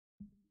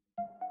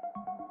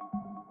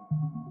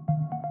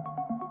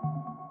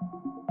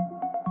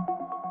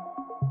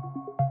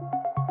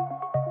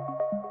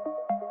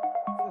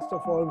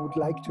first of all, would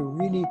like to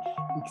really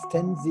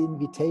extend the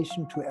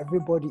invitation to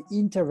everybody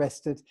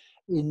interested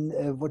in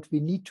what we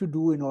need to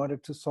do in order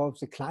to solve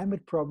the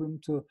climate problem,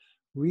 to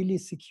really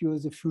secure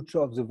the future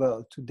of the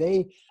world.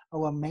 Today,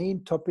 our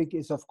main topic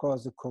is, of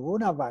course, the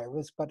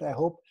coronavirus, but I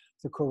hope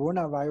the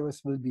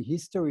coronavirus will be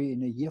history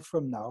in a year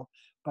from now.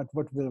 But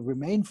what will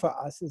remain for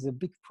us is a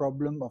big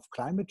problem of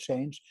climate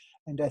change.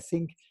 And I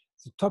think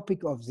the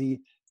topic of the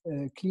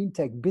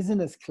Cleantech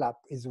Business Club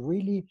is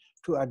really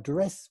to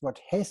address what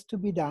has to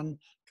be done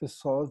to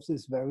solve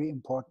this very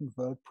important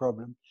world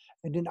problem.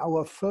 And in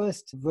our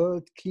first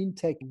World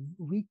Cleantech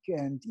Week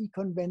and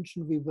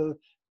eConvention, we will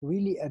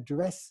really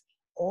address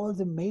all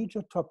the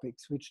major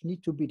topics which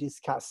need to be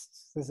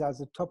discussed. These are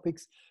the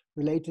topics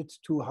related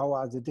to how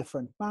are the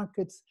different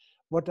markets,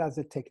 what are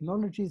the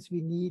technologies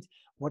we need,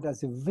 what are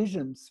the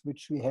visions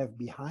which we have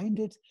behind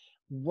it,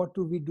 what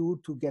do we do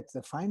to get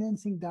the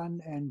financing done,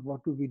 and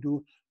what do we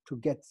do to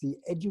get the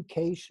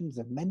education,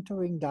 the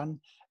mentoring done.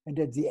 And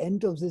at the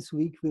end of this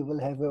week, we will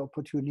have an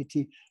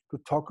opportunity to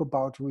talk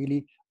about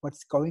really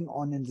what's going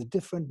on in the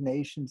different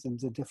nations and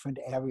the different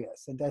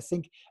areas. And I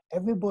think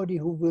everybody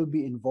who will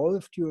be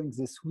involved during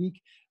this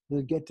week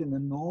will get an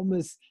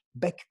enormous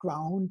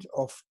background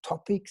of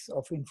topics,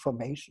 of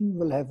information,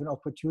 will have an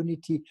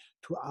opportunity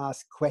to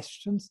ask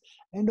questions.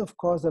 And of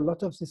course, a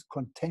lot of this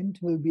content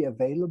will be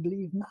available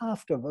even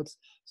afterwards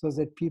so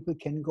that people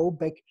can go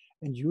back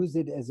and use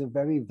it as a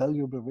very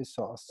valuable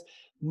resource.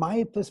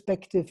 My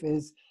perspective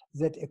is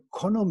that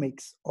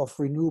economics of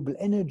renewable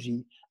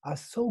energy are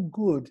so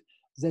good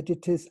that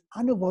it is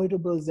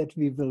unavoidable that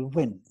we will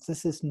win.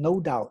 This is no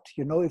doubt.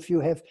 You know, if you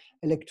have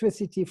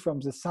electricity from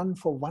the sun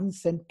for 1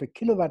 cent per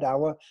kilowatt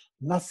hour,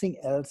 nothing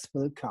else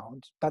will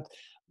count. But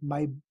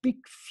my big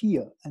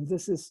fear, and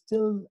this is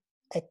still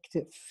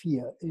active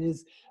fear,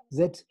 is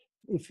that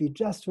if we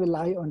just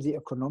rely on the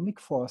economic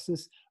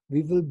forces,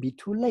 we will be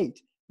too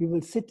late. We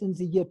will sit in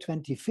the year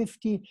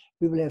 2050,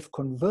 we will have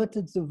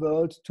converted the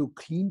world to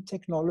clean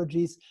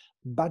technologies,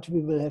 but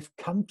we will have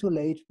come too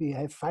late. We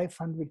have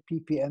 500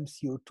 ppm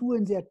CO2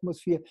 in the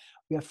atmosphere.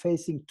 We are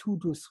facing 2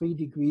 to 3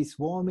 degrees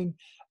warming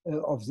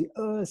of the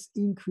earth,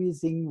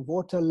 increasing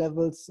water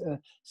levels,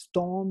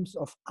 storms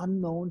of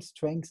unknown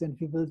strength. And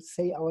we will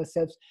say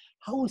ourselves,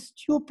 how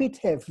stupid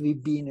have we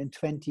been in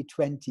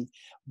 2020?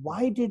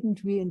 Why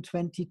didn't we in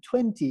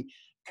 2020,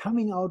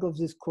 coming out of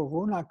this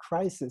corona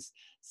crisis,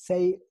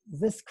 say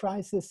this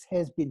crisis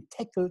has been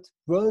tackled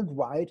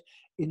worldwide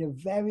in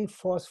a very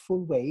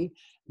forceful way.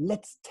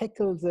 Let's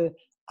tackle the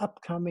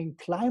upcoming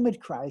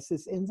climate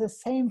crisis in the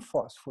same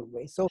forceful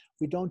way. So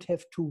we don't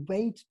have to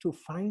wait to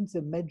find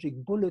the magic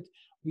bullet.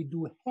 We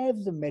do have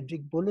the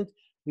magic bullet,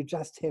 we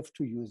just have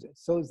to use it.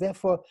 So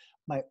therefore,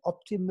 my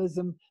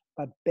optimism,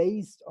 but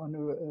based on a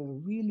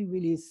really,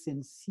 really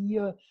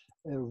sincere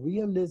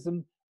realism,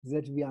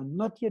 that we are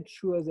not yet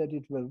sure that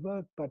it will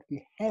work, but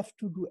we have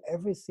to do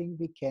everything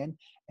we can.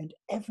 And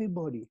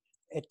everybody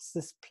at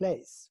this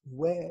place,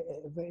 wherever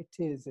it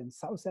is, in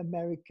South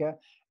America,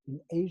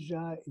 in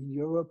Asia, in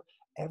Europe,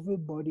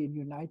 everybody in the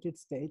United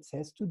States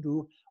has to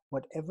do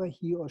whatever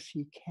he or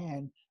she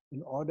can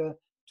in order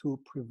to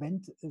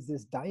prevent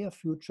this dire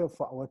future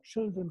for our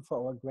children,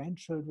 for our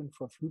grandchildren,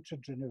 for future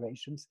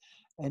generations.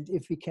 And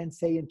if we can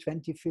say in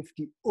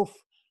 2050, oof,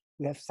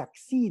 we have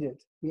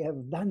succeeded, we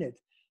have done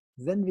it,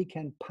 then we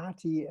can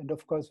party. And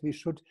of course, we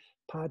should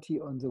party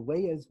on the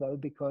way as well,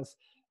 because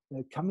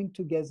coming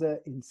together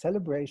in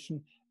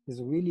celebration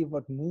is really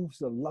what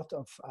moves a lot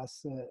of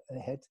us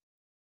ahead.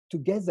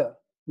 Together,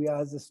 we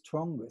are the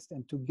strongest,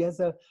 and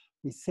together,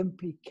 we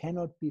simply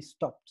cannot be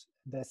stopped.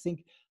 And I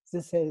think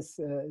this has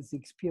the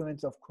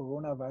experience of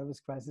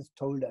coronavirus crisis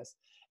told us.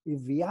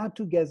 If we are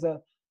together,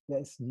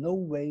 there's no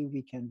way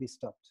we can be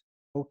stopped.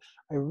 So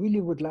I really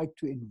would like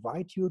to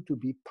invite you to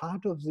be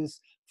part of this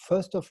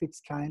first of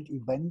its kind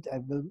event.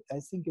 I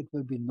think it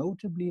will be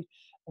notably,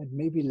 and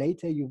maybe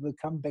later you will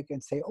come back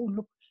and say, oh,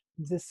 look,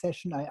 in this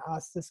session I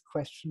asked this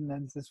question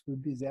and this will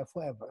be there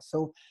forever.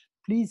 So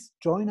please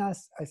join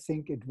us. I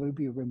think it will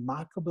be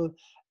remarkable.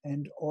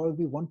 And all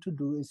we want to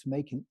do is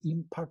make an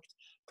impact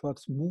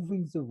towards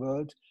moving the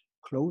world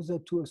closer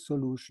to a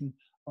solution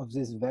of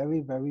this very,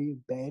 very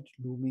bad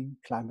looming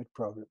climate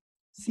problem.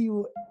 See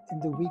you in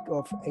the week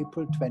of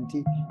April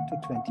 20 to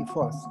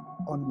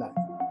 24th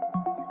online.